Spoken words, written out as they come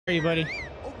are you, buddy?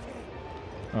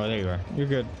 Oh, there you are. You're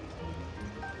good.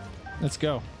 Let's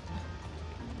go.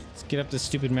 Let's get up this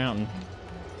stupid mountain.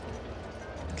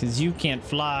 Because you can't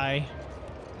fly.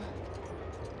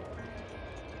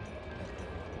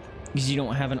 Because you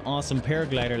don't have an awesome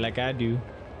paraglider like I do.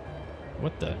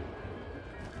 What the?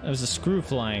 That was a screw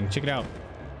flying. Check it out.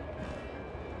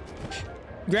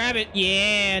 Grab it.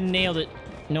 Yeah, nailed it.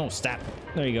 No, stop.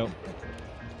 There you go.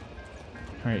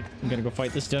 Alright, I'm gonna go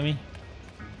fight this dummy.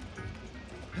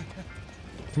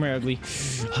 Come here, ugly.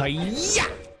 Hi-ya!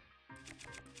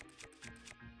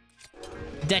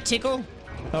 That tickle?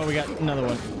 Oh, we got another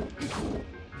one.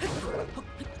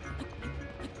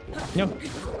 No.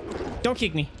 Don't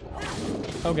kick me.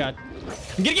 Oh, God.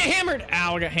 I'm gonna get hammered!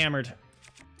 Ow, I got hammered.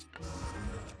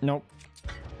 Nope.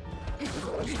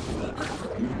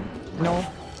 No.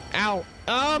 Ow.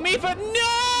 Oh, Mifa,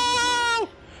 no!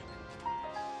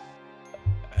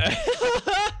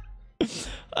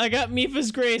 I got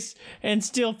Mifa's grace and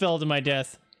still fell to my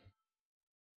death.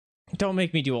 Don't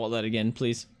make me do all that again,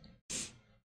 please.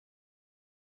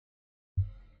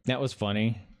 That was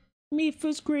funny.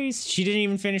 Mifa's grace. She didn't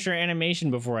even finish her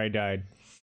animation before I died.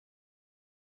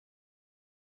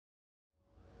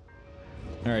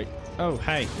 Alright. Oh,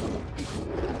 hi.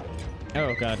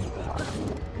 Oh, God.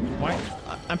 Why?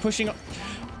 I'm pushing up.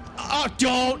 Oh,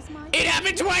 don't! It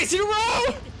happened twice in a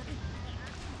row!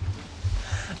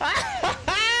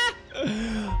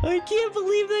 I can't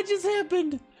believe that just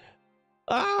happened.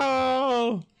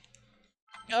 Oh!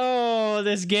 Oh,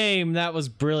 this game. That was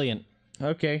brilliant.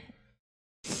 Okay.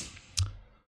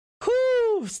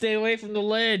 Whew! Stay away from the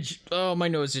ledge. Oh, my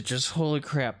nose itches. Holy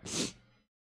crap.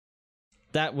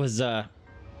 That was an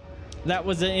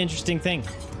interesting thing.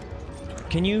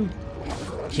 Can you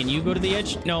go to the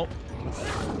edge? No.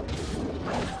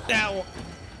 Ow.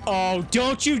 Oh,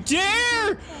 don't you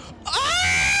dare!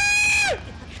 Ah!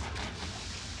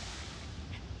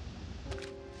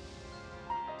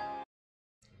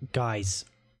 Guys.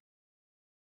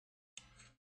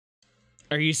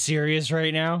 Are you serious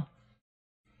right now?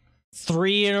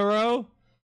 3 in a row?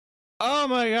 Oh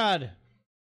my God.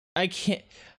 I can't.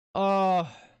 Oh.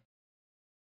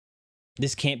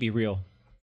 This can't be real.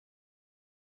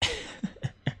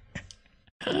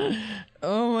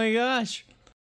 Oh my gosh.